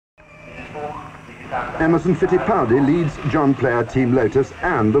Emerson Fittipaldi leads John Player Team Lotus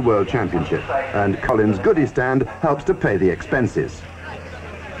and the World Championship, and Colin's goodie stand helps to pay the expenses.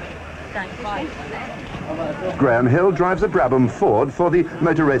 Graham Hill drives a Brabham Ford for the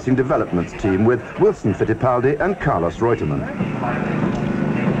Motor Racing Developments team with Wilson Fittipaldi and Carlos Reutemann.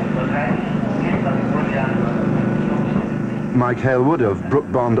 Mike Halewood of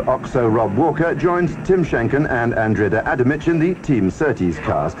Brook Bond Oxo Rob Walker joins Tim Schenken and Andrida Adamic in the Team Surtees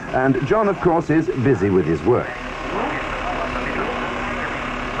cars, and John, of course, is busy with his work.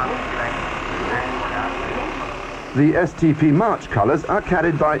 The STP March colours are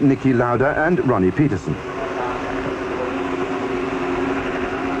carried by Nicky Lauda and Ronnie Peterson.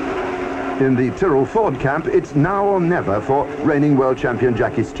 In the Tyrrell Ford camp, it's now or never for reigning world champion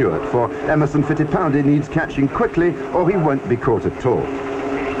Jackie Stewart, for Emerson Fittipaldi needs catching quickly or he won't be caught at all.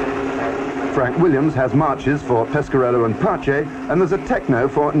 Frank Williams has marches for Pescarello and Pache, and there's a techno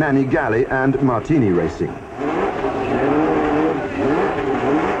for Nanny Galli and Martini Racing.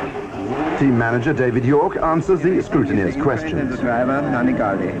 Team manager David York answers the scrutineers' questions. The driver, Nanny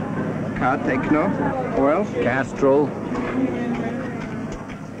Galli. Car techno, oil, Castrol,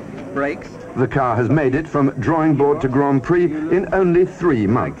 brakes. The car has made it from drawing board to Grand Prix in only 3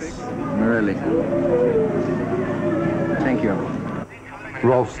 months. Really. Thank you.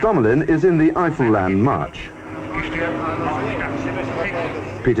 Rolf Stommelin is in the Eifelland March.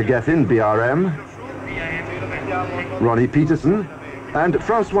 Peter Gethin, BRM. Ronnie Peterson. And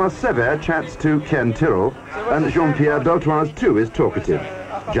Francois Sever chats to Ken Tyrrell, and Jean-Pierre Beltoise too is talkative.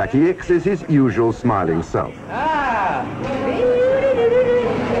 Jackie X is his usual smiling self.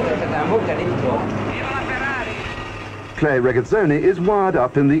 Clay Regazzoni is wired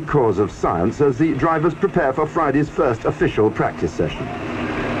up in the cause of science as the drivers prepare for Friday's first official practice session.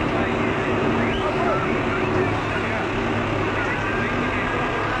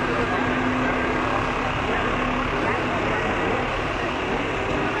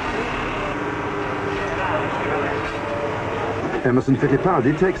 Emerson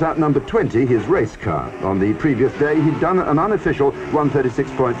Fittipaldi takes out number 20, his race car. On the previous day, he'd done an unofficial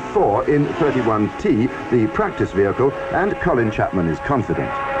 136.4 in 31T, the practice vehicle, and Colin Chapman is confident.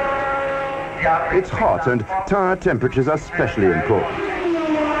 It's hot and tyre temperatures are especially important.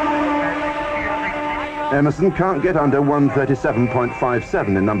 Emerson can't get under 137.57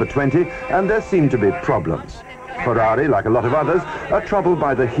 in number 20, and there seem to be problems. Ferrari, like a lot of others, are troubled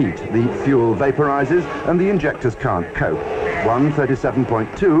by the heat. The fuel vaporizes and the injectors can't cope.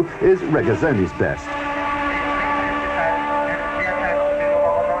 137.2 is Regazzoni's best.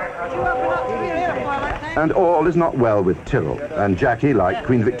 And all is not well with Tyrrell, and Jackie, like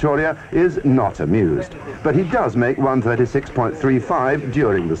Queen Victoria, is not amused. But he does make 136.35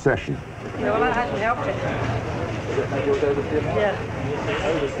 during the session.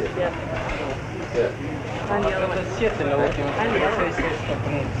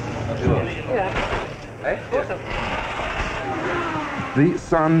 The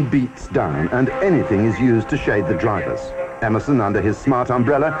sun beats down and anything is used to shade the drivers. Emerson, under his smart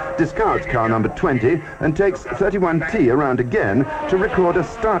umbrella, discards car number 20 and takes 31T around again to record a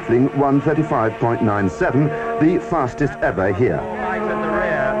startling 135.97, the fastest ever here.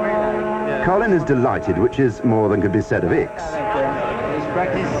 Colin is delighted, which is more than could be said of X. This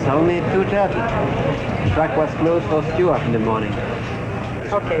practice is only 2:30. The track was closed for Stewart in the morning.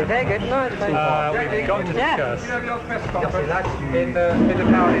 Okay, very good. No, it's fine. We've got to discuss. In the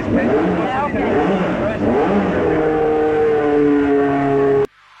Fittipaldi's pit. Yeah, okay.